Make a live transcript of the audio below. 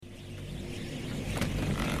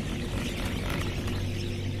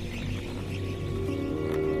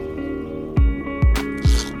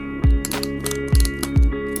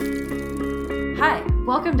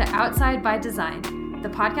Welcome to Outside by Design, the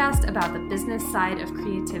podcast about the business side of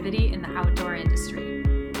creativity in the outdoor industry.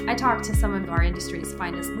 I talk to some of our industry's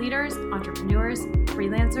finest leaders, entrepreneurs,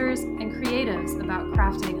 freelancers, and creatives about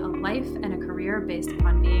crafting a life and a career based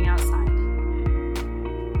upon being outside.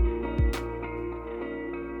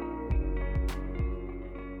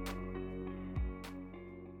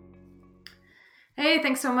 Hey,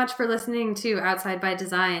 thanks so much for listening to Outside by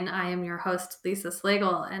Design. I am your host, Lisa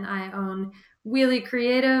Slagle, and I own Wheelie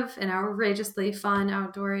Creative, an outrageously fun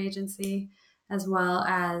outdoor agency, as well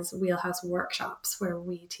as Wheelhouse Workshops, where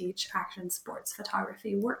we teach action sports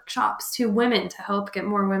photography workshops to women to help get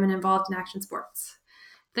more women involved in action sports.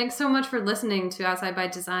 Thanks so much for listening to Outside by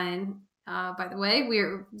Design. By the way,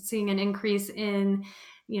 we're seeing an increase in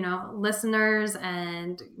listeners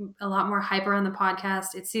and a lot more hype around the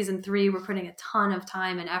podcast. It's season 3. We're putting a ton of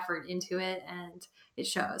time and effort into it, and it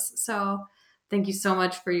shows. So thank you so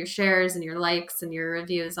much for your shares and your likes and your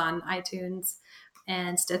reviews on iTunes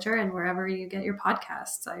and Stitcher and wherever you get your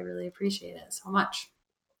podcasts. I really appreciate it so much.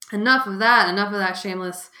 Enough of that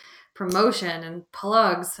shameless promotion and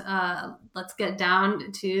plugs. Let's get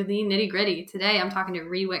down to the nitty gritty. Today, I'm talking to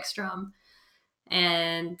Ree Wickstrom.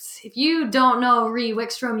 And if you don't know Ree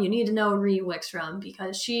Wickstrom, you need to know Ree Wickstrom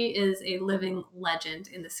because she is a living legend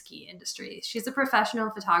in the ski industry. She's a professional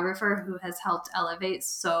photographer who has helped elevate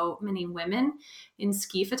so many women in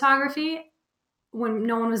ski photography when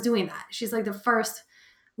no one was doing that. She's like the first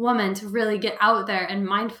woman to really get out there and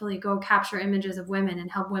mindfully go capture images of women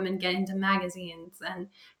and help women get into magazines. And,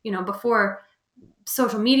 before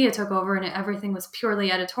social media took over and everything was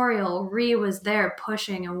purely editorial, Ree was there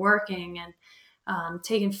pushing and working and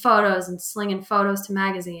taking photos and slinging photos to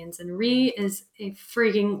magazines. And Ree is a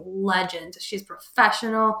freaking legend. She's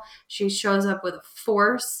professional. She shows up with a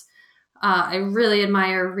force. I really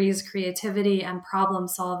admire Ree's creativity and problem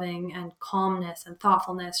solving and calmness and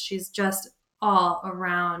thoughtfulness. She's just all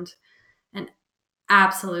around an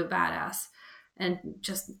absolute badass and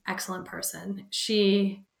just excellent person.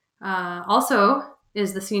 She also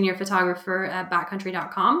is the senior photographer at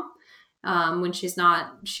backcountry.com. When she's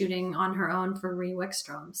not shooting on her own for Ree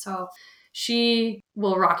Wickstrom. So she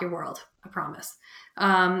will rock your world, I promise.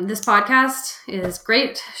 This podcast is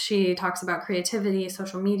great. She talks about creativity,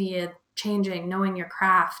 social media, changing, knowing your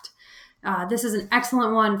craft. This is an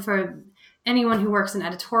excellent one for anyone who works in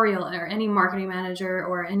editorial or any marketing manager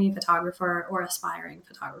or any photographer or aspiring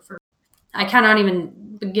photographer. I cannot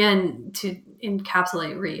even begin to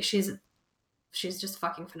encapsulate Ree. She's just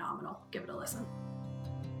fucking phenomenal. Give it a listen.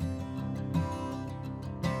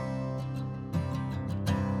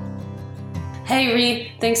 Hey,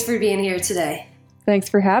 Ree, thanks for being here today. Thanks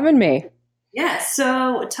for having me. Yeah,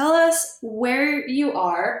 so tell us where you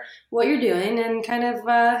are, what you're doing, and kind of,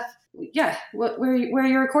 where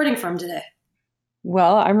you're recording from today.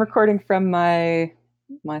 Well, I'm recording from my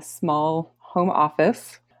small home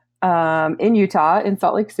office in Utah, in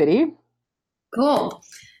Salt Lake City. Cool.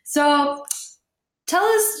 So tell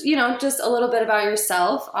us, just a little bit about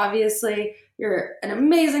yourself. Obviously, you're an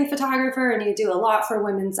amazing photographer and you do a lot for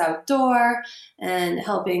women's outdoor and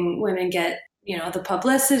helping women get, the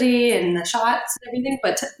publicity and the shots and everything.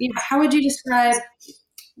 But how would you describe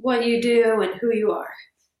what you do and who you are?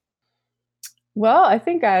 Well, I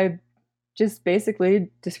think I just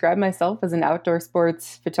basically describe myself as an outdoor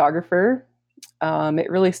sports photographer.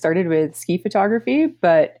 It really started with ski photography,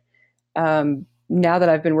 but now that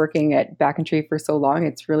I've been working at Backcountry for so long,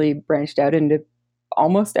 it's really branched out into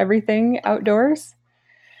almost everything outdoors.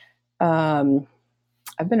 I've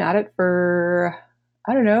been at it for,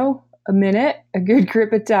 a good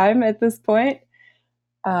grip of time at this point.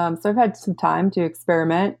 So I've had some time to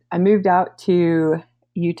experiment. I moved out to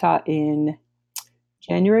Utah in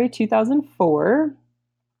January 2004.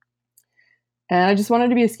 And I just wanted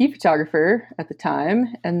to be a ski photographer at the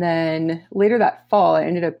time. And then later that fall, I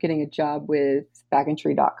ended up getting a job with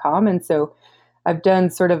backcountry.com. And so I've done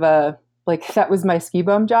sort of that was my ski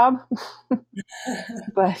bum job,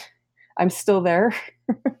 but I'm still there.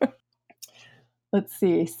 Let's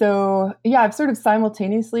see. So yeah, I've sort of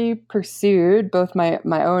simultaneously pursued both my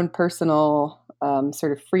own personal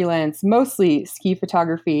sort of freelance, mostly ski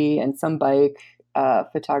photography and some bike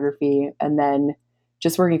photography, and then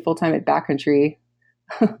just working full-time at Backcountry,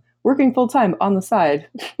 working full-time on the side.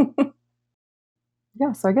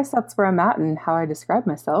 Yeah, so I guess that's where I'm at and how I describe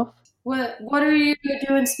myself. What are you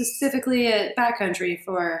doing specifically at Backcountry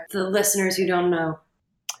for the listeners who don't know?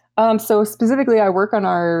 So specifically, I work on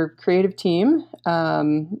our creative team.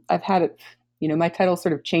 I've had it, my title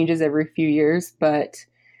sort of changes every few years, but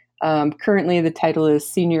Currently, the title is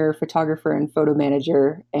Senior Photographer and Photo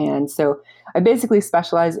Manager. And so I basically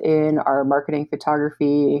specialize in our marketing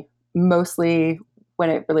photography, mostly when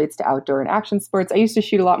it relates to outdoor and action sports. I used to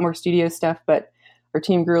shoot a lot more studio stuff, but our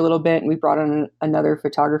team grew a little bit and we brought on another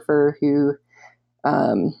photographer who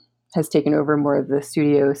has taken over more of the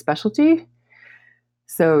studio specialty.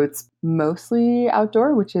 So it's mostly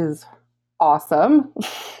outdoor, which is awesome.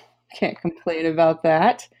 Can't complain about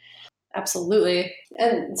that. Absolutely.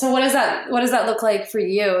 And so what does that look like for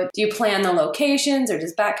you? Do you plan the locations, or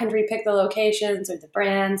does Backcountry pick the locations or the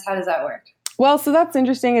brands? How does that work? Well, so that's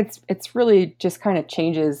interesting. It's really just kind of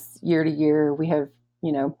changes year to year. We have,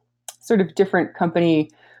 sort of different company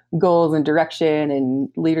goals and direction and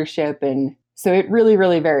leadership, and so it really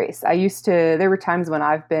really varies. There were times when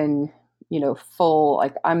I've been, full,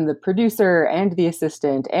 like I'm the producer and the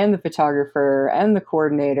assistant and the photographer and the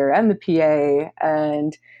coordinator and the PA,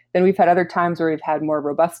 and then we've had other times where we've had more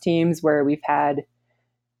robust teams where we've had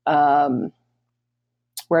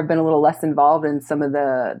where I've been a little less involved in some of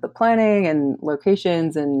the planning and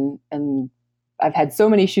locations, and I've had so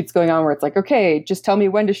many shoots going on where it's like, okay, just tell me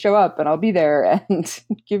when to show up and I'll be there, and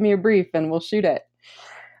give me a brief and we'll shoot it.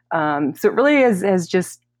 So it really has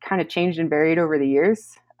just kind of changed and varied over the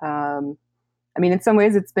years. I mean, in some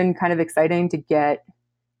ways it's been kind of exciting to get,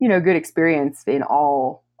 good experience in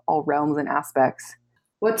all realms and aspects.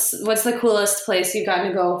 What's the coolest place you've gotten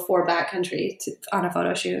to go for Backcountry on a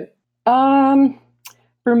photo shoot?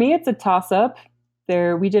 For me, it's a toss-up.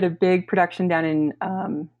 We did a big production down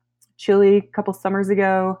in Chile a couple summers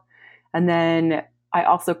ago, and then I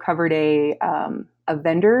also covered a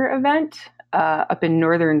vendor event up in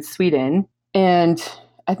northern Sweden. And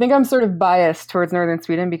I think I'm sort of biased towards northern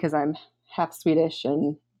Sweden because I'm half Swedish,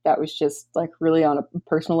 and that was just like really on a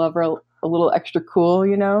personal level, a little extra cool,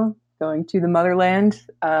 going to the motherland.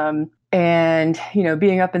 And,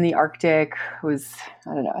 being up in the Arctic was,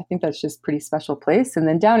 I don't know, I think that's just a pretty special place. And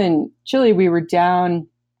then down in Chile, we were down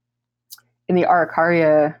in the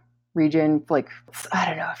Araucaria region. Like, I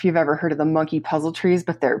don't know if you've ever heard of the monkey puzzle trees,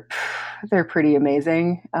 but they're pretty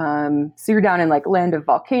amazing. So you're down in like land of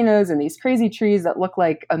volcanoes and these crazy trees that look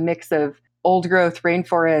like a mix of old growth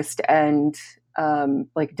rainforest and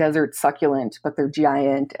like desert succulent, but they're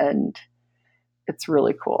giant, and it's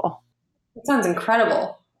really cool. It sounds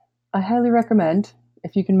incredible. I highly recommend,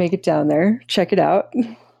 if you can make it down there, check it out.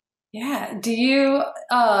 Yeah. Do you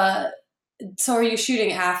so are you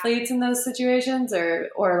shooting athletes in those situations,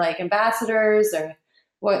 or like ambassadors, or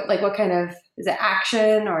what kind of, is it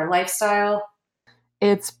action or lifestyle?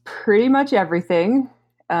 It's pretty much everything.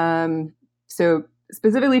 So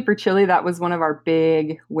specifically for Chile, that was one of our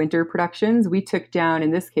big winter productions. We took down,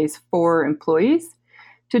 in this case, 4 employees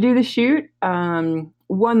to do the shoot.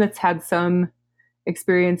 One that's had some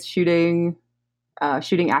experience shooting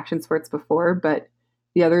action sports before, but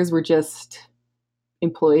the others were just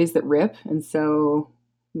employees that rip, and so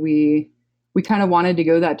we kind of wanted to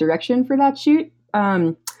go that direction for that shoot.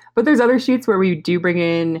 But there's other shoots where we do bring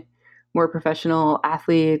in more professional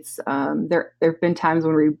athletes. There have been times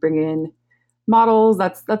when we bring in models.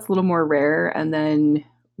 That's a little more rare, and then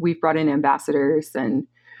we've brought in ambassadors, and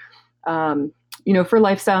for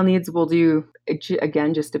lifestyle needs, we'll do,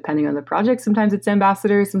 again, just depending on the project. Sometimes it's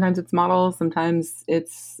ambassadors, sometimes it's models, sometimes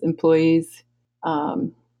it's employees.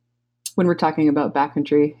 When we're talking about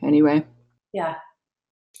backcountry, anyway. Yeah.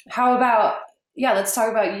 How about, let's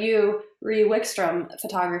talk about you, Ree Wickstrom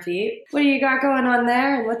photography. What do you got going on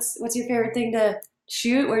there? And what's your favorite thing to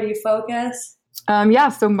shoot? Where do you focus?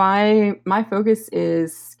 So my focus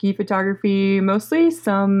is ski photography, mostly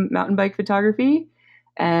some mountain bike photography.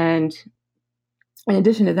 And in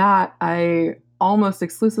addition to that, I almost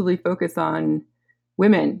exclusively focus on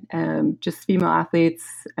women, just female athletes,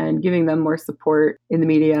 and giving them more support in the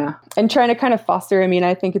media and trying to kind of foster. I mean,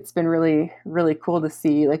 I think it's been really, really cool to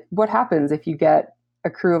see like what happens if you get a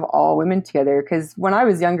crew of all women together. Because when I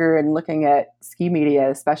was younger and looking at ski media,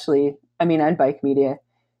 especially, and bike media,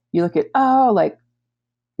 you look at, like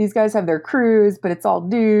these guys have their crews, but it's all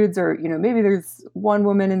dudes, or, maybe there's one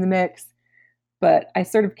woman in the mix. But I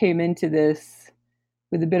sort of came into this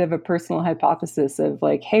with a bit of a personal hypothesis of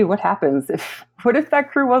like, hey, what if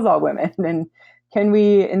that crew was all women? And can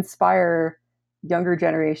we inspire younger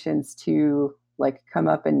generations to like come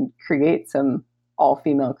up and create some all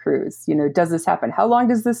female crews? Does this happen? How long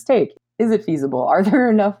does this take? Is it feasible? Are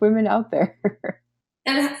there enough women out there?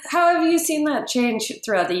 And how have you seen that change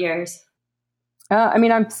throughout the years?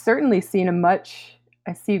 I've certainly seen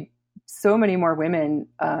I see so many more women.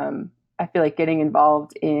 I feel like getting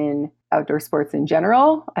involved in outdoor sports in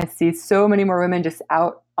general. I see so many more women just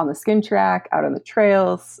out on the skin track, out on the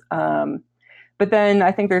trails. But But then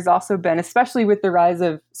I think there's also been, especially with the rise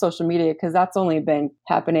of social media, because that's only been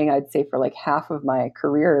happening, I'd say, for like half of my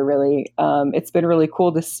career, really. It's been really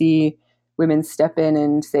cool to see women step in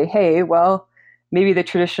and say, hey, well, maybe the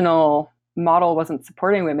traditional model wasn't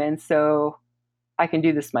supporting women, so I can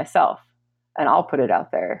do this myself and I'll put it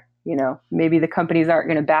out there. Maybe the companies aren't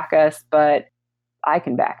going to back us, but I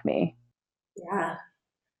can back me. Yeah.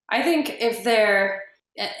 I think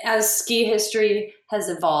as ski history has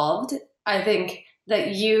evolved, I think that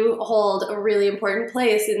you hold a really important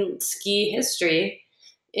place in ski history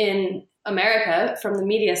in America from the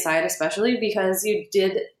media side, especially because you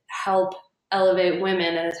did help elevate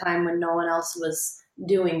women at a time when no one else was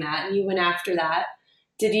doing that, and you went after that.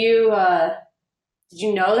 Did you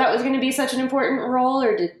know that was going to be such an important role,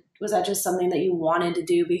 or was that just something that you wanted to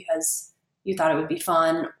do because you thought it would be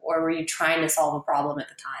fun, or were you trying to solve a problem at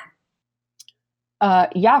the time?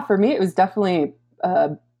 Yeah, for me, it was definitely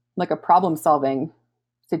like a problem solving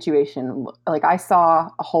situation. Like I saw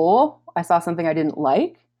a hole, I saw something I didn't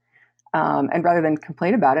like. And rather than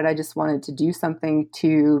complain about it, I just wanted to do something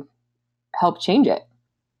to help change it.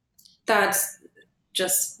 That's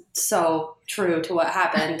just so true to what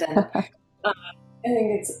happened. And I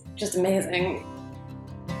think it's just amazing.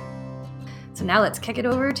 So now let's kick it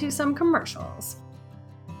over to some commercials.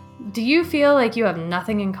 Do you feel like you have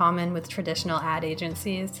nothing in common with traditional ad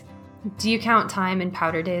agencies? Do you count time in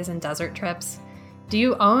powder days and desert trips? Do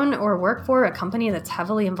you own or work for a company that's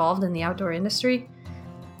heavily involved in the outdoor industry?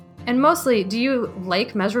 And mostly, do you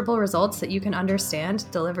like measurable results that you can understand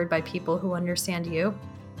delivered by people who understand you?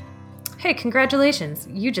 Hey, congratulations!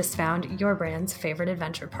 You just found your brand's favorite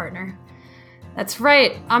adventure partner. That's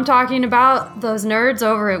right, I'm talking about those nerds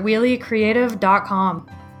over at WheelieCreative.com.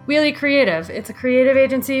 Wheelie Creative, it's a creative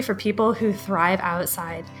agency for people who thrive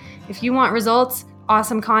outside. If you want results,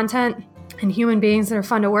 awesome content, and human beings that are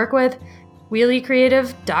fun to work with,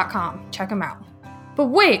 WheelieCreative.com. Check them out. But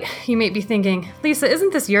wait, you may be thinking, Lisa,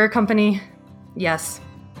 isn't this your company? Yes.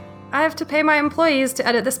 I have to pay my employees to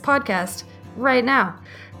edit this podcast right now.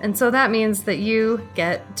 And so that means that you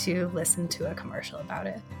get to listen to a commercial about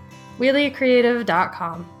it.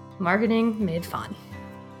 WheelieCreative.com. Marketing made fun.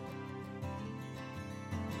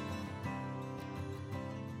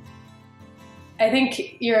 I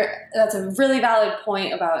think that's a really valid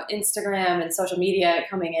point about Instagram and social media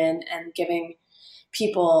coming in and giving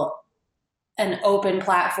people an open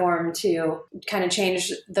platform to kind of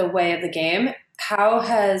change the way of the game. How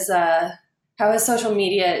has social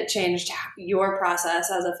media changed your process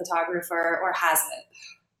as a photographer, or has it?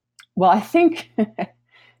 Well, I think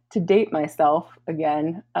to date myself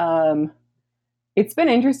again, it's been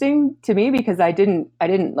interesting to me because I didn't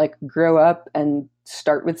like grow up and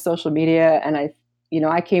start with social media, and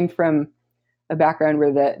I came from a background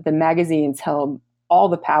where the magazines held all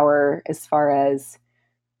the power as far as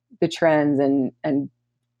the trends and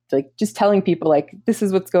like just telling people like this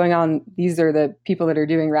is what's going on, these are the people that are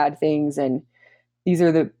doing rad things, and these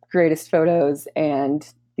are the greatest photos,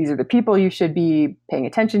 and these are the people you should be paying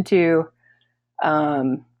attention to.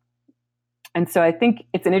 And so I think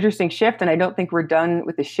it's an interesting shift, and I don't think we're done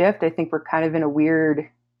with the shift. I think we're kind of in a weird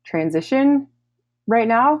transition right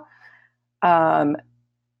now. And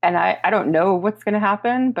I don't know what's going to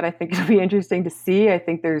happen, but I think it'll be interesting to see. I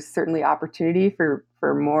think there's certainly opportunity for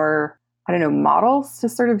more, I don't know, models to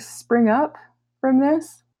sort of spring up from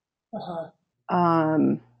this.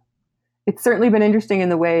 Uh-huh. It's certainly been interesting in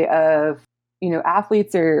the way of,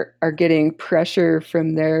 athletes are getting pressure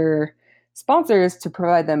from their sponsors to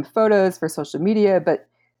provide them photos for social media, but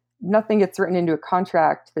nothing gets written into a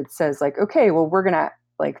contract that says like, okay, well, we're going to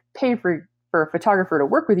like pay for a photographer to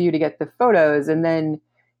work with you to get the photos. And then,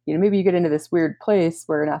 maybe you get into this weird place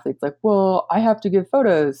where an athlete's like, well, I have to give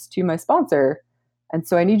photos to my sponsor, and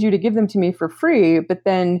so I need you to give them to me for free. But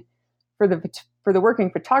then for the working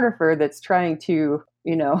photographer that's trying to,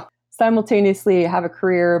 simultaneously have a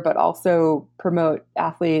career, but also promote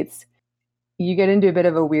athletes, you get into a bit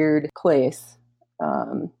of a weird place.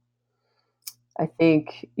 I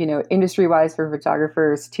think, industry-wise for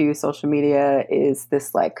photographers too, social media is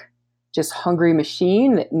this like just hungry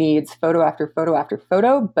machine that needs photo after photo after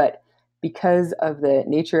photo. But because of the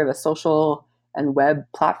nature of a social and web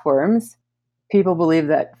platforms, people believe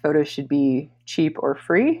that photos should be cheap or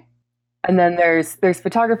free. And then there's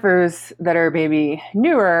photographers that are maybe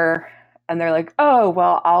newer, and they're like, oh,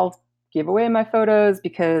 well, I'll give away my photos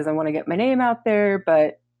because I want to get my name out there.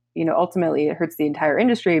 But, ultimately it hurts the entire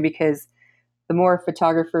industry because the more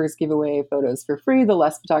photographers give away photos for free, the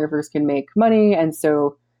less photographers can make money. And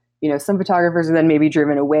so, some photographers are then maybe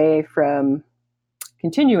driven away from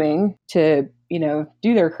continuing to,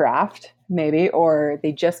 do their craft maybe, or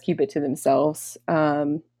they just keep it to themselves.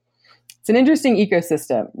 It's an interesting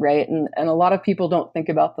ecosystem, right? And a lot of people don't think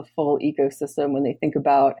about the full ecosystem when they think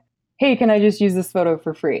about, hey, can I just use this photo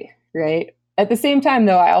for free, right? At the same time,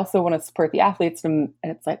 though, I also want to support the athletes. And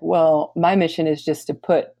it's like, well, my mission is just to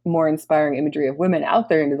put more inspiring imagery of women out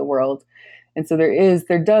there into the world. And so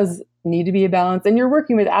there does need to be a balance. And you're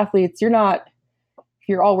working with athletes. If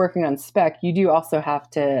you're all working on spec, you do also have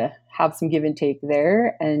to have some give and take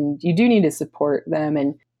there. And you do need to support them.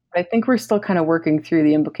 And I think we're still kind of working through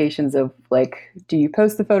the implications of like, do you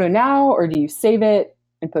post the photo now or do you save it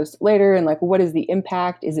and post it later? And like, what is the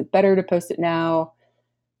impact? Is it better to post it now?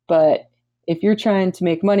 But if you're trying to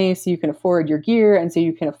make money so you can afford your gear and so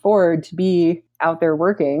you can afford to be out there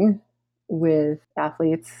working with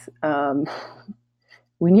athletes,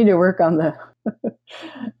 we need to work on the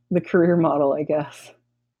the career model, I guess.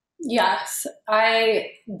 Yes,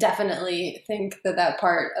 I definitely think that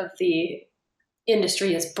part of the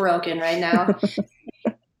industry is broken right now.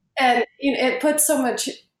 And it puts so much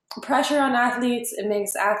pressure on athletes. It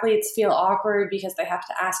makes athletes feel awkward because they have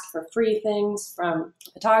to ask for free things from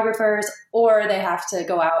photographers, or they have to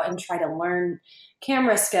go out and try to learn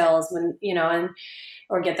camera skills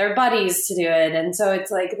or get their buddies to do it. And so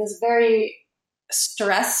it's like this very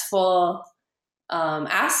stressful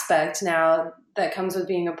aspect now that comes with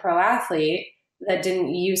being a pro athlete that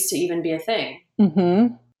didn't used to even be a thing.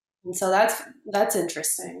 Mm-hmm. And so that's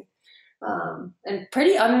interesting, and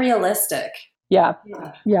pretty unrealistic. Yeah.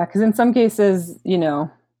 Because in some cases,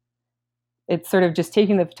 it's sort of just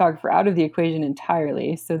taking the photographer out of the equation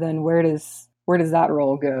entirely. So then where does that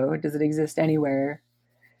role go? Does it exist anywhere?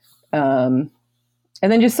 And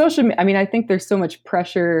then just social. I mean, I think there's so much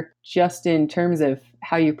pressure just in terms of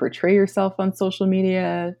how you portray yourself on social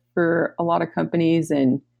media for a lot of companies.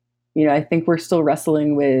 And, I think we're still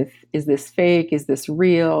wrestling with, is this fake? Is this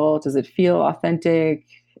real? Does it feel authentic?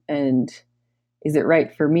 And is it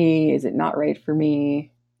right for me? Is it not right for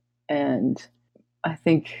me? And I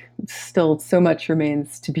think still so much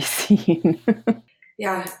remains to be seen.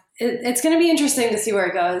 Yeah, it's going to be interesting to see where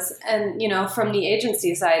it goes. And, from the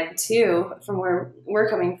agency side too, from where we're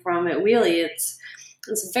coming from at Wheelie, it's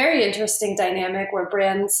a very interesting dynamic where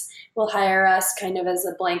brands will hire us kind of as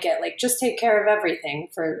a blanket, like just take care of everything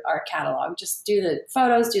for our catalog. Just do the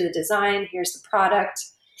photos, do the design, here's the product.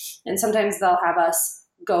 And sometimes they'll have us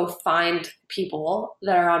go find people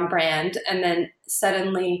that are on brand. And then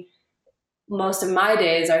suddenly most of my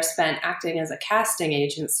days are spent acting as a casting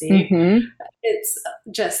agency. Mm-hmm. It's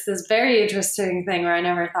just this very interesting thing where I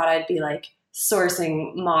never thought I'd be like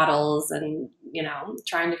sourcing models and,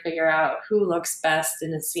 trying to figure out who looks best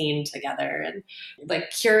in a scene together and like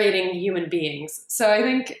curating human beings. So I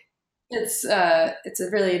think it's a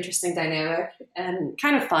really interesting dynamic and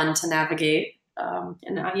kind of fun to navigate.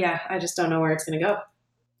 I just don't know where it's going to go.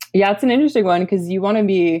 Yeah, it's an interesting one because you want to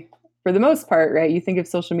be, for the most part, right? You think of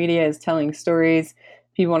social media as telling stories.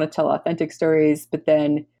 People want to tell authentic stories, but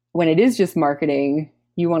then when it is just marketing,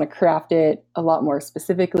 you want to craft it a lot more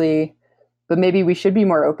specifically. But maybe we should be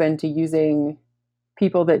more open to using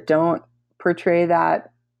people that don't portray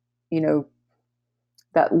that,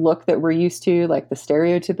 that look that we're used to, like the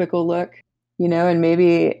stereotypical look, and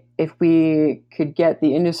maybe if we could get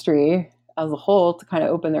the industry as a whole to kind of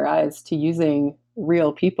open their eyes to using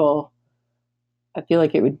real people, I feel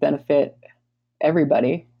like it would benefit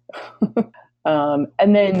everybody. And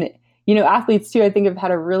then, athletes too, I think have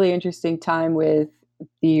had a really interesting time with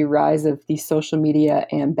the rise of the social media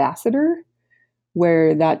ambassador,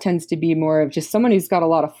 where that tends to be more of just someone who's got a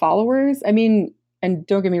lot of followers. I mean, and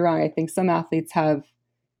don't get me wrong, I think some athletes have,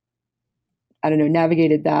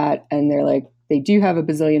 navigated that and they're like, they do have a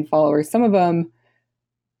bazillion followers. Some of them,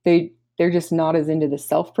 they're just not as into the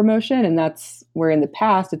self-promotion. And that's where in the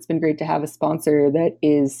past, it's been great to have a sponsor that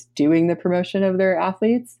is doing the promotion of their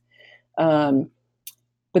athletes.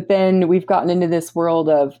 But then we've gotten into this world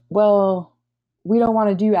of, well, we don't want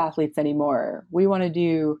to do athletes anymore. We want to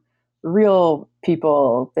do real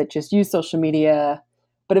people that just use social media.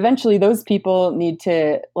 But eventually those people need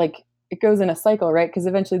to, like, it goes in a cycle, right? Because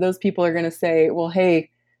eventually those people are going to say, well, hey,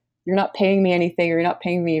 you're not paying me anything, or you're not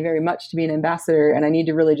paying me very much to be an ambassador. And I need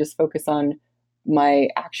to really just focus on my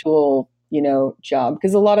actual, job.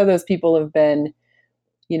 Because a lot of those people have been,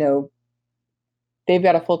 they've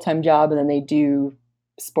got a full-time job and then they do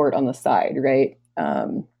sport on the side, right?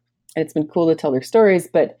 And it's been cool to tell their stories,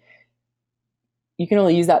 but you can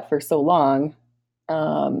only use that for so long.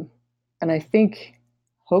 And I think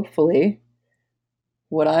hopefully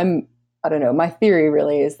my theory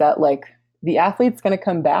really is that like the athlete's going to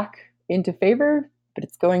come back into favor, but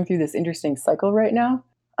it's going through this interesting cycle right now.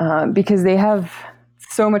 because they have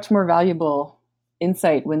so much more valuable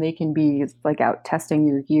insight when they can be like out testing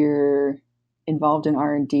your gear, involved in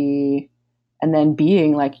R&D, and then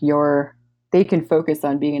being like they can focus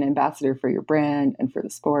on being an ambassador for your brand and for the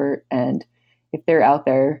sport. And if they're out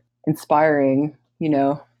there inspiring,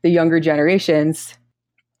 the younger generations,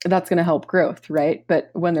 that's going to help growth, right? But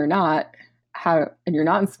when they're not, and you're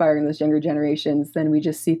not inspiring those younger generations, then we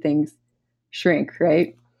just see things shrink,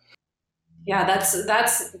 right? Yeah,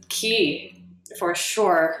 that's key for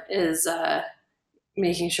sure, is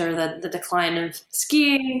making sure that the decline of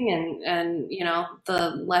skiing and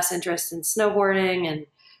the less interest in snowboarding and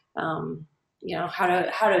how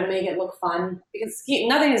to make it look fun, because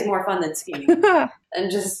nothing is more fun than skiing. And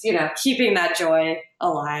just keeping that joy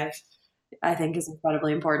alive, I think, is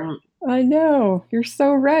incredibly important. I know, you're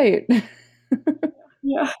so right.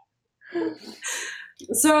 Yeah.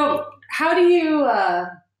 So how do you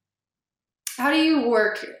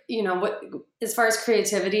work, what, as far as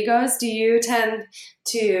creativity goes? Do you tend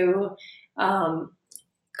to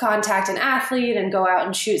contact an athlete and go out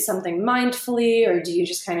and shoot something mindfully, or do you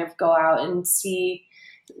just kind of go out and see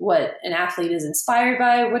what an athlete is inspired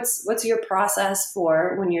by? What's your process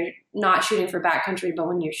for when you're not shooting for backcountry, but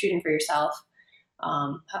when you're shooting for yourself?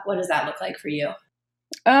 What does that look like for you?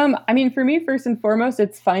 I mean, for me, first and foremost,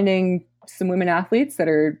 it's finding some women athletes that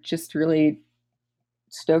are just really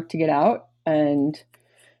stoked to get out and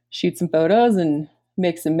shoot some photos and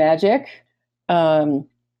make some magic. And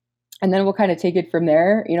then we'll kind of take it from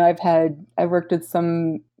there. I've worked with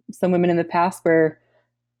some women in the past where,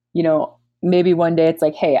 maybe one day it's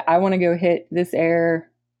like, hey, I want to go hit this air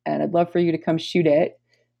and I'd love for you to come shoot it.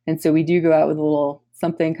 And so we do go out with a little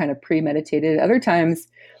something kind of premeditated. Other times,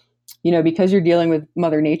 because you're dealing with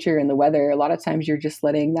Mother Nature and the weather, a lot of times you're just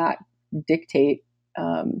letting that dictate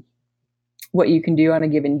what you can do on a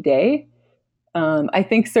given day. I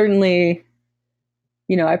think certainly,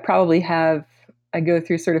 I go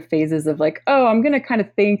through sort of phases of like, oh, I'm going to kind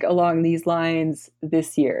of think along these lines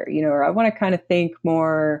this year, or I want to kind of think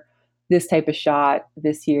more this type of shot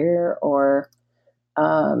this year, or,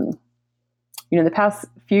 the past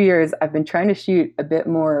few years, I've been trying to shoot a bit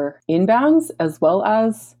more inbounds as well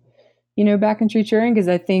as, backcountry touring, because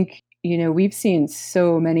I think, we've seen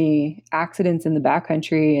so many accidents in the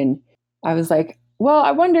backcountry, and I was like, well,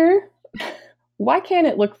 I wonder, why can't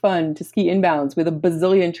it look fun to ski inbounds with a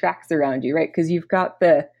bazillion tracks around you, right? Because you've got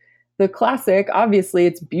the classic, obviously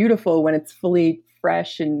it's beautiful when it's fully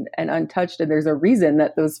fresh and untouched, and there's a reason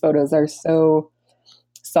that those photos are so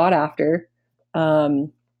sought after.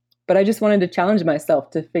 But I just wanted to challenge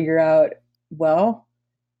myself to figure out, well,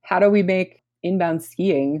 how do we make inbound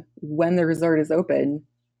skiing when the resort is open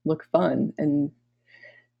look fun? And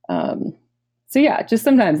so yeah, just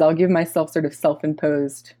sometimes I'll give myself sort of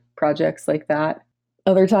self-imposed projects like that.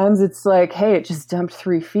 Other times it's like, hey, it just dumped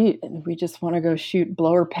 3 feet and we just want to go shoot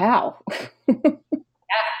blower pow.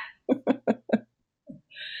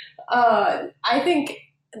 I think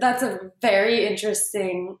that's a very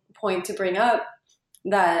interesting point to bring up,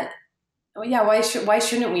 that, why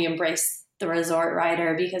shouldn't we embrace the resort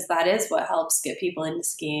rider? Because that is what helps get people into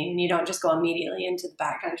skiing. You don't just go immediately into the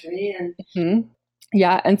backcountry. And mm-hmm.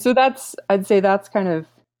 Yeah. And so I'd say that's kind of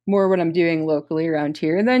more what I'm doing locally around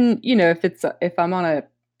here. And then, if I'm on a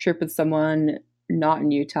trip with someone not in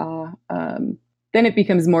Utah, then it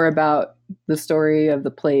becomes more about the story of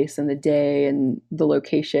the place and the day and the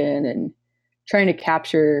location, and trying to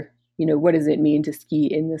capture, what does it mean to ski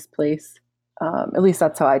in this place? At least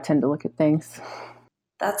that's how I tend to look at things.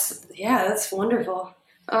 That's wonderful.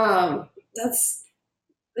 I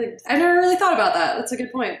never really thought about that. That's a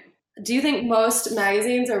good point. Do you think most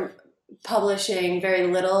magazines are publishing very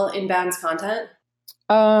little inbounds content?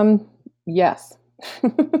 Yes.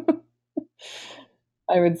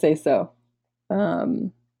 I would say so. I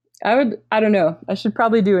don't know. I should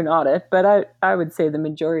probably do an audit, but I would say the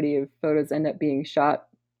majority of photos end up being shot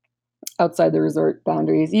outside the resort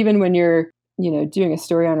boundaries. Even when you're, doing a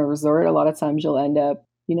story on a resort, a lot of times you'll end up,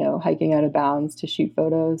 hiking out of bounds to shoot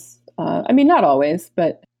photos. I mean, not always,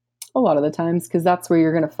 but a lot of the times, because that's where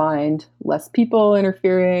you're going to find less people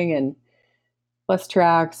interfering and less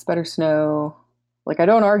tracks, better snow. Like, I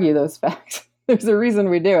don't argue those facts. There's a reason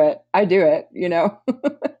we do it. I do it,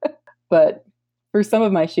 But for some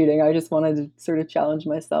of my shooting, I just wanted to sort of challenge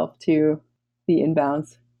myself to the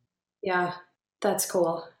inbounds. Yeah, that's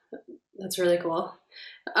cool. That's really cool.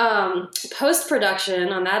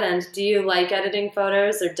 Post-production on that end, do you like editing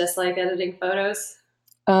photos or dislike editing photos?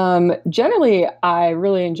 Generally, I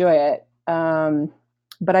really enjoy it.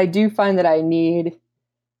 But I do find that I need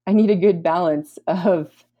a good balance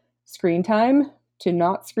of screen time to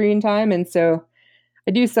not screen time. And so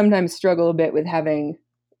I do sometimes struggle a bit with having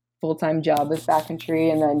full-time job with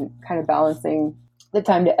backcountry and then kind of balancing the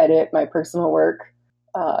time to edit my personal work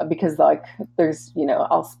because like there's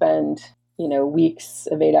I'll spend weeks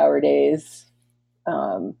of 8-hour days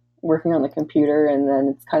working on the computer, and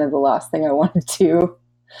then it's kind of the last thing I want to do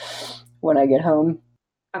when I get home.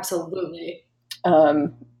 Absolutely.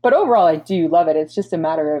 But overall, I do love it. It's just a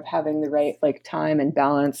matter of having the right like time and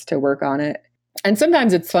balance to work on it. And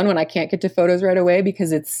sometimes it's fun when I can't get to photos right away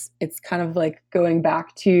because it's kind of like going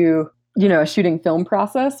back to a shooting film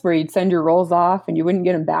process where you'd send your rolls off and you wouldn't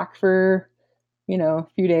get them back for a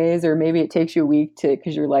few days, or maybe it takes you a week to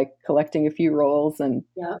because you're like collecting a few rolls. And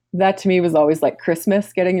Yeah. that to me was always like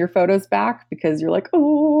Christmas, getting your photos back because you're like,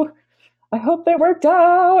 oh, I hope they worked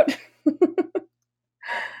out.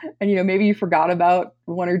 And maybe you forgot about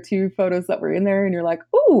one or two photos that were in there and you're like,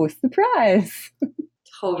 oh, surprise.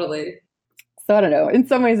 Totally. So I don't know. In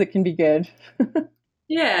some ways it can be good.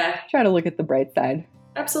 Yeah. Try to look at the bright side.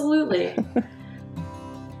 Absolutely.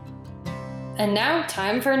 And now,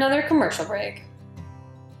 time for another commercial break.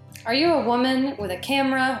 Are you a woman with a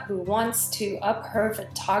camera who wants to up her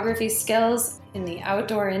photography skills in the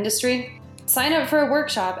outdoor industry? Sign up for a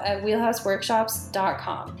workshop at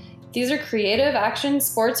wheelhouseworkshops.com. These are creative action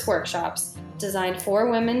sports workshops designed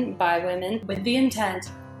for women by women with the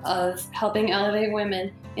intent of helping elevate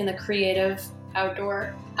women in the creative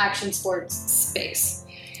outdoor action sports space.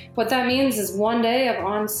 What that means is one day of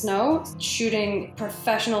on snow, shooting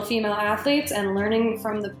professional female athletes and learning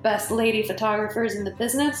from the best lady photographers in the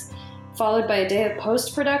business, followed by a day of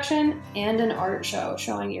post-production and an art show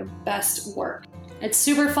showing your best work. It's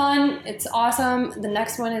super fun. It's awesome. The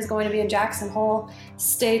next one is going to be in Jackson Hole.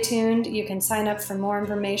 Stay tuned. You can sign up for more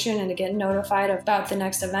information and to get notified about the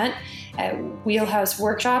next event at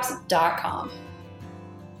wheelhouseworkshops.com.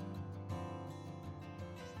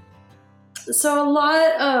 So a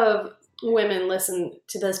lot of women listen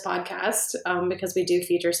to this podcast because we do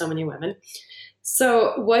feature so many women.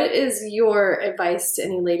 So what is your advice to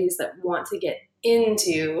any ladies that want to get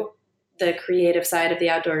into the creative side of the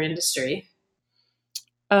outdoor industry?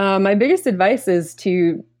 My biggest advice is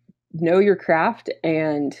to know your craft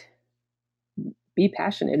and be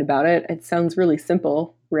passionate about it. It sounds really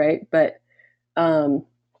simple, right? But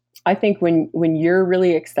I think when you're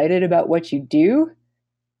really excited about what you do,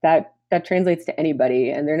 that translates to anybody,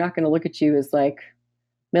 and they're not going to look at you as like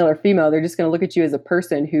male or female. They're just going to look at you as a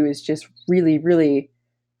person who is just really, really,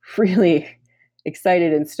 really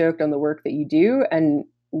excited and stoked on the work that you do. And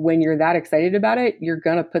when you're that excited about it, you're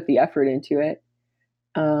going to put the effort into it.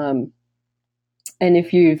 And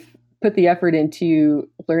if you've put the effort into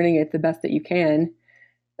learning it the best that you can,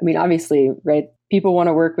 I mean, obviously, right? People want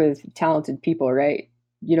to work with talented people, right?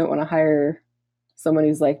 You don't want to hire someone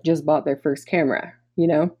who's like just bought their first camera,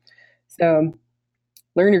 So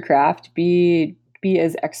learn your craft, be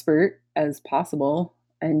as expert as possible,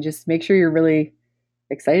 and just make sure you're really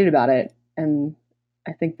excited about it. And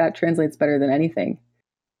I think that translates better than anything.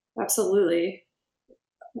 Absolutely.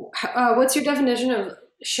 What's your definition of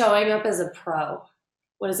showing up as a pro?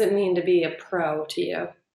 What does it mean to be a pro to you?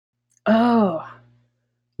 Oh,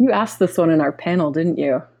 you asked this one in our panel, didn't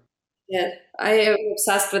you? Yeah, I am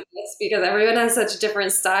obsessed with this because everyone has such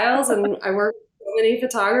different styles, and I work with so many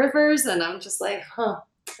photographers, and I'm just like,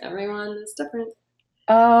 everyone is different.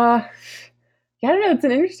 Yeah, I don't know. It's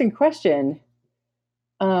an interesting question.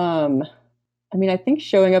 I mean, I think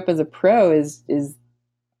showing up as a pro is,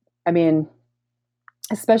 I mean,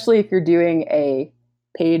 especially if you're doing a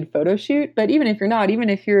paid photo shoot, but even if you're not, even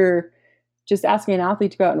if you're just asking an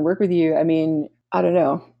athlete to go out and work with you, I mean, I don't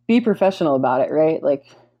know, be professional about it, right? Like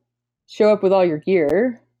show up with all your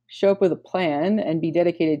gear, show up with a plan and be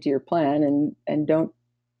dedicated to your plan, and don't,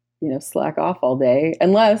 slack off all day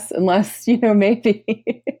unless, maybe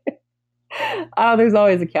there's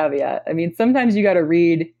always a caveat. I mean, sometimes you got to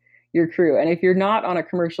read your crew. And if you're not on a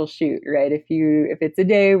commercial shoot, right? If it's a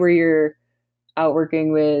day where you're out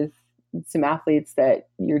working with some athletes that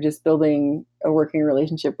you're just building a working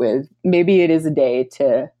relationship with, maybe it is a day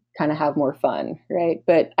to kind of have more fun, right?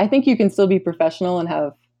 But I think you can still be professional and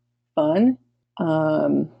have fun.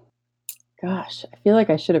 Gosh, I feel like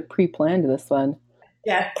I should have pre-planned this one.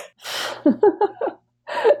 Yeah.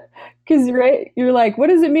 Because, right, you're like, what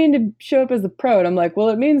does it mean to show up as a pro? And I'm like, well,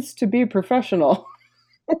 it means to be professional.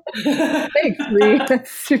 Thanks, Lee.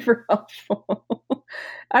 That's super helpful.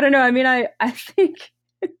 I don't know. I mean, I think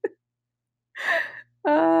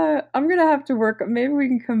I'm gonna have to work. Maybe we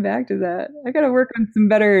can come back to that. I gotta work on some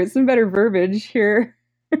better verbiage here.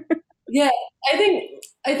 Yeah, I think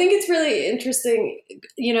it's really interesting.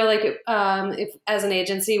 Like if as an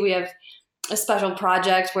agency we have a special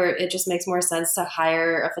project where it just makes more sense to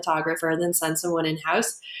hire a photographer than send someone in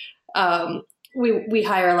house, um, we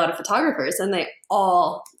hire a lot of photographers, and they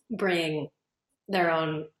all bring their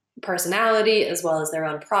own personality as well as their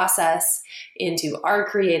own process into our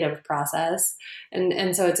creative process.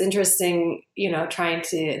 And so it's interesting, trying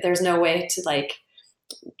to, there's no way to like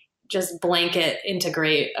just blanket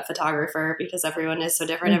integrate a photographer because everyone is so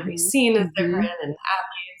different. Every scene is different, and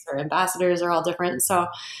athletes or ambassadors are all different. So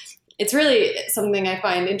it's really something I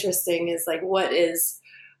find interesting is like, what is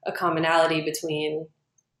a commonality between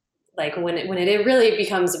like when it really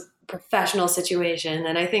becomes a professional situation.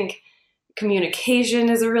 And I think communication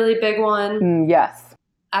is a really big one. Yes.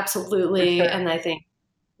 Absolutely. Sure. And I think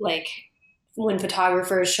like when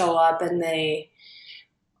photographers show up and they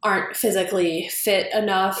aren't physically fit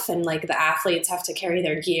enough and like the athletes have to carry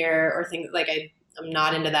their gear or things like I'm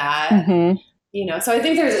not into that. So I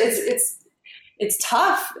think it's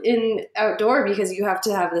tough in outdoor because you have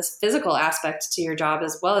to have this physical aspect to your job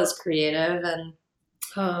as well as creative, and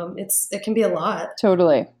it can be a lot.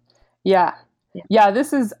 Totally. Yeah.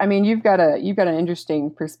 This is, I mean, you've got an interesting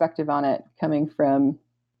perspective on it coming from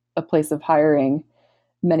a place of hiring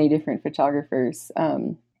many different photographers.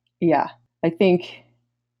 I think,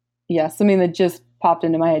 something that just popped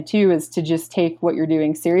into my head too is to just take what you're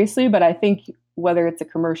doing seriously. But I think whether it's a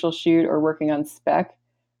commercial shoot or working on spec,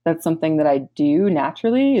 that's something that I do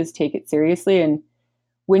naturally is take it seriously. And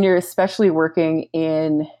when you're especially working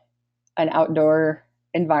in an outdoor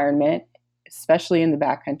environment, especially in the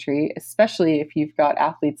backcountry, especially if you've got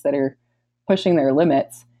athletes that are pushing their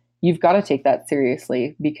limits, you've got to take that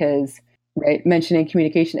seriously because, right, mentioning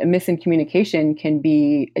communication, a miss in communication can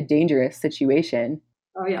be a dangerous situation.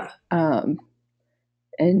 Oh, yeah.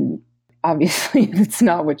 And obviously, it's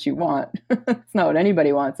not what you want. It's not what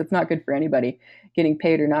anybody wants. It's not good for anybody, getting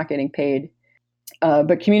paid or not getting paid.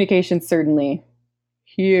 But communication certainly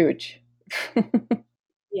huge.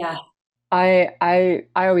 Yeah. I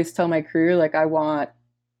always tell my crew, like, I want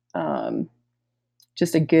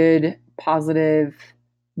just a good, positive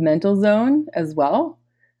mental zone as well.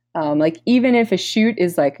 Like, even if a shoot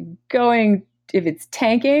is like going, if it's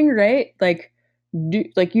tanking, right? Like,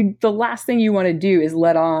 the last thing you want to do is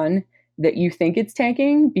let on that you think it's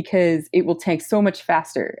tanking because it will tank so much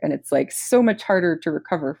faster and it's like so much harder to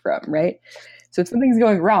recover from, right? So if something's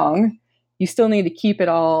going wrong, you still need to keep it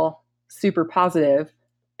all super positive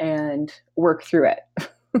and work through it.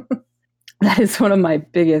 That is one of my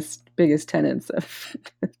biggest tenets of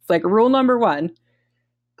it's like rule number 1,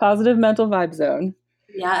 positive mental vibe zone.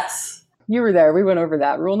 Yes. You were there. We went over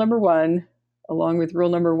that. Rule number 1, along with rule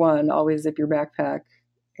number 1, always zip your backpack.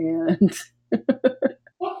 And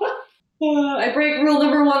I break rule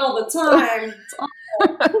number 1 all the time. It's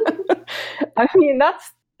awful. I mean,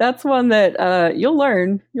 that's one that you'll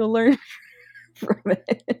learn. You'll learn from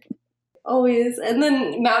it. Always. And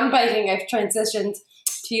then mountain biking, I've transitioned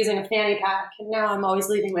to using a fanny pack. And now I'm always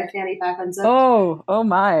leaving my fanny pack unzipped. Oh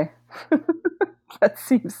my. That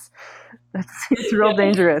seems real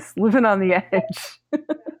dangerous. Living on the edge.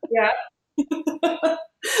 Yeah.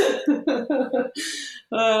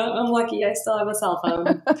 I'm lucky I still have a cell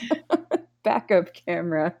phone. Backup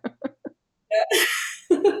camera.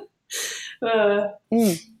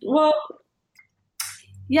 Well,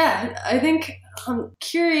 yeah, I think I'm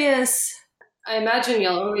curious. I imagine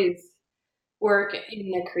you'll always work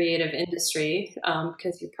in the creative industry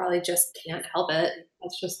because you probably just can't help it.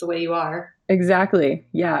 That's just the way you are. Exactly.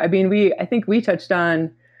 Yeah. I mean, I think we touched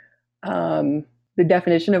on the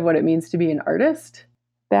definition of what it means to be an artist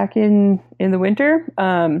back in the winter.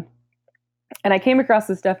 And I came across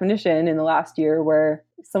this definition in the last year where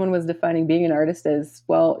someone was defining being an artist as,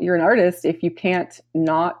 well, you're an artist if you can't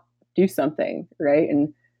not do something, right?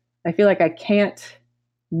 And I feel like I can't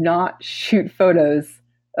not shoot photos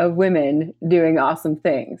of women doing awesome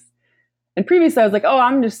things. And previously I was like, oh,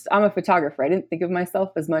 I'm a photographer. I didn't think of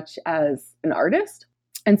myself as much as an artist.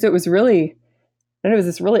 And so it was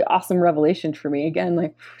this really awesome revelation for me. Again,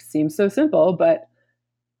 like, seems so simple, but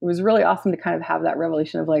it was really awesome to kind of have that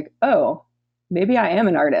revelation of like, oh, maybe I am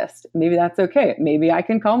an artist. Maybe that's okay. Maybe I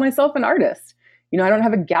can call myself an artist. I don't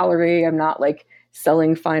have a gallery. I'm not like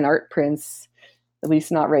selling fine art prints, at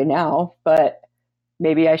least not right now, but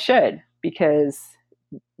maybe I should, because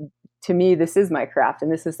to me, this is my craft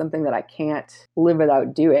and this is something that I can't live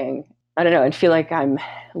without doing. I don't know, and feel like I'm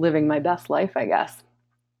living my best life, I guess.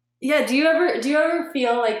 Yeah. Do you ever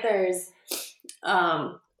feel like there's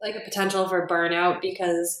like a potential for burnout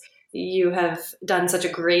because you have done such a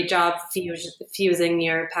great job fusing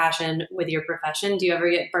your passion with your profession? Do you ever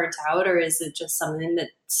get burnt out, or is it just something that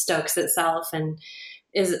stokes itself and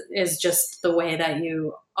is just the way that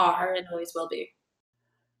you are and always will be?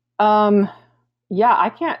 Yeah, I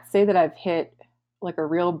can't say that I've hit like a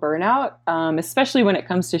real burnout, especially when it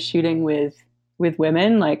comes to shooting with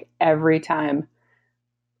women. Like every time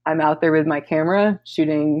I'm out there with my camera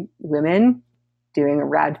shooting women doing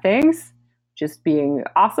rad things, just being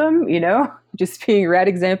awesome, just being rad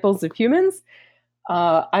examples of humans.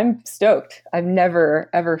 I'm stoked. I've never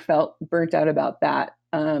ever felt burnt out about that.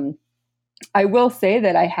 I will say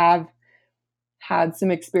that I have had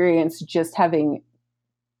some experience just having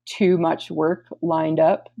too much work lined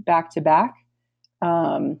up back to back,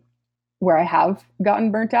 where I have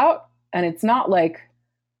gotten burnt out. And it's not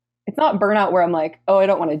burnout where I'm like, oh, I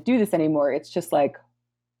don't want to do this anymore. It's just like,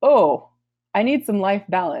 oh, I need some life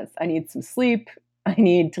balance. I need some sleep. I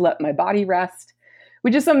need to let my body rest,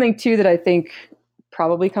 which is something too that I think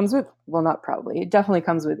probably comes with, well, not probably, it definitely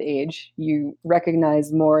comes with age. You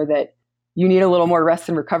recognize more that you need a little more rest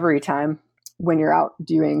and recovery time when you're out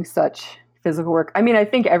doing such physical work. I mean, I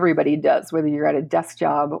think everybody does, whether you're at a desk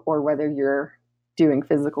job or whether you're doing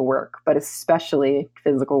physical work, but especially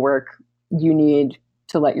physical work, you need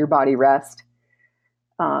to let your body rest.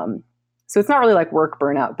 So it's not really like work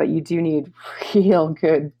burnout, but you do need real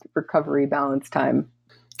good recovery balance time.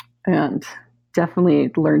 And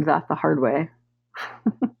definitely learned that the hard way.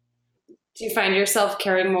 Do you find yourself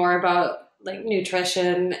caring more about like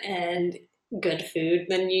nutrition and good food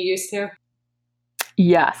than you used to?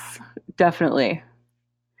 Yes, definitely.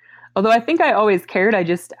 Although I think I always cared, I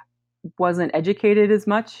just wasn't educated as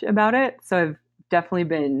much about it. So I've definitely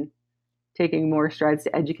been taking more strides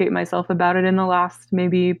to educate myself about it in the last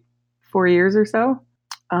maybe 4 years or so.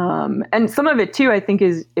 And some of it too, I think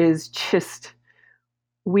is just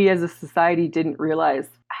we as a society didn't realize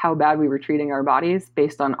how bad we were treating our bodies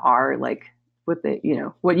based on our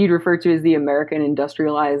what you'd refer to as the American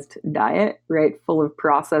industrialized diet, right? Full of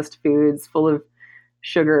processed foods, full of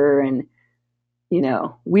sugar. And,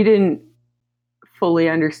 we didn't fully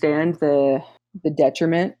understand the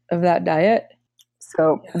detriment of that diet.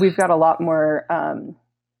 So we've got a lot more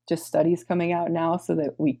just studies coming out now so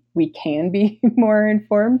that we can be more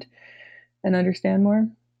informed and understand more.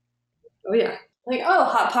 Oh yeah. Like, oh,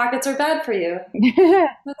 Hot Pockets are bad for you.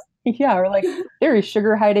 Yeah, or like there is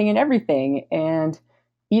sugar hiding in everything, and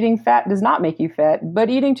eating fat does not make you fat, but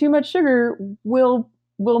eating too much sugar will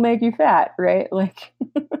make you fat, right? Like,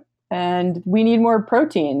 and we need more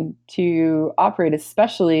protein to operate,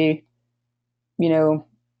 especially,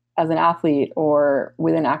 as an athlete or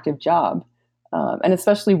with an active job. And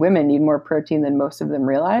especially women need more protein than most of them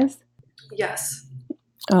realize. Yes.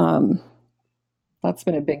 That's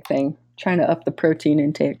been a big thing, trying to up the protein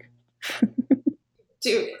intake. Do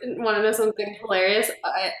you want to know something hilarious?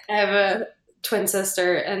 I have a twin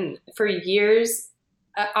sister, and for years,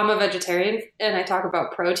 I'm a vegetarian, and I talk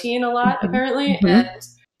about protein a lot, apparently. Mm-hmm. And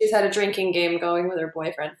she's had a drinking game going with her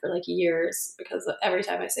boyfriend for like years because every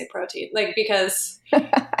time I say protein, like because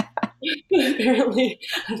apparently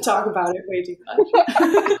I talk about it way too much.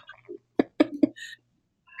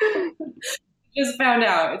 Just found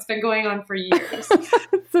out. It's been going on for years.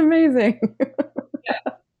 It's amazing. Yeah.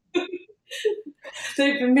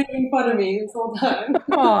 They've been making fun of me this whole time.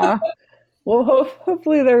 Aw. Well,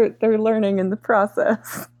 hopefully they're learning in the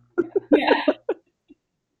process. Yeah.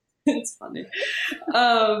 It's funny.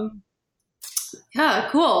 Yeah,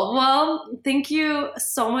 cool. Well, thank you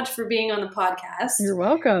so much for being on the podcast. You're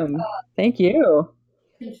welcome. Thank you.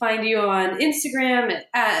 You can find you on Instagram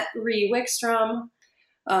at Ree Wickstrom.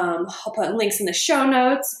 I'll put links in the show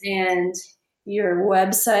notes, and your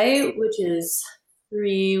website, which is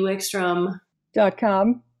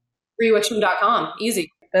reewickstrom.com. reewickstrom.com. Easy.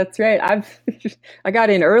 That's right. I got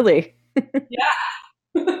in early. Yeah.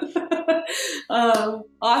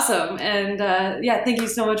 Awesome. And thank you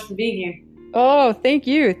so much for being here. Oh, thank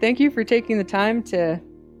you. Thank you for taking the time to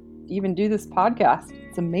even do this podcast.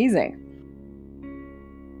 It's amazing.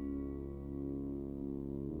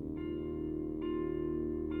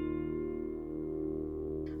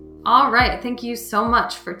 All right. Thank you so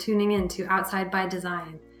much for tuning in to Outside by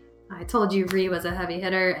Design. I told you Ree was a heavy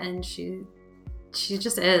hitter, and she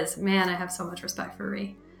just is. Man, I have so much respect for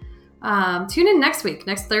Ree. Tune in next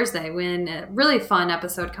Thursday, when a really fun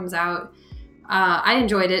episode comes out. I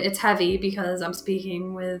enjoyed it. It's heavy because I'm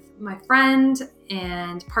speaking with my friend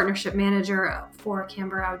and partnership manager for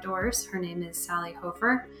Camber Outdoors. Her name is Sally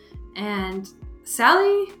Hofer. And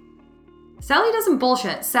Sally doesn't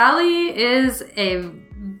bullshit. Sally is a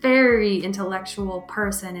very intellectual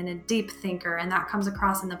person and a deep thinker, and that comes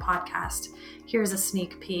across in the podcast. Here's a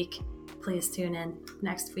sneak peek. Please tune in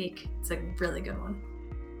next week. It's a really good one.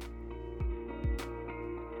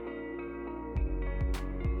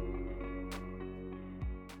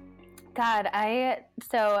 God,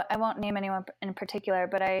 so I won't name anyone in particular,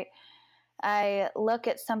 but I look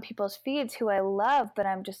at some people's feeds who I love, but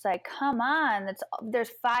I'm just like, come on,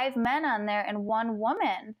 there's 5 men on there and 1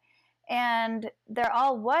 woman, and they're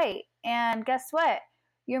all white. And guess what?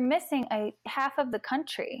 You're missing half of the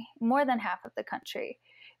country, more than half of the country,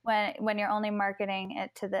 when you're only marketing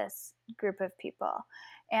it to this group of people.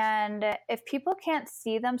 And if people can't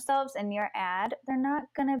see themselves in your ad, they're not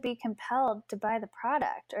going to be compelled to buy the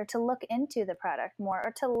product or to look into the product more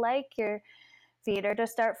or to like your feed or to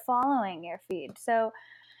start following your feed. So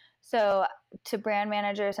to brand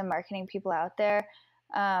managers and marketing people out there,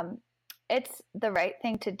 it's the right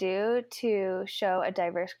thing to do to show a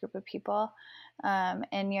diverse group of people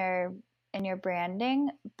in your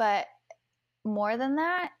branding. But more than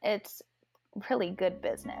that, it's really good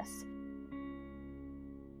business.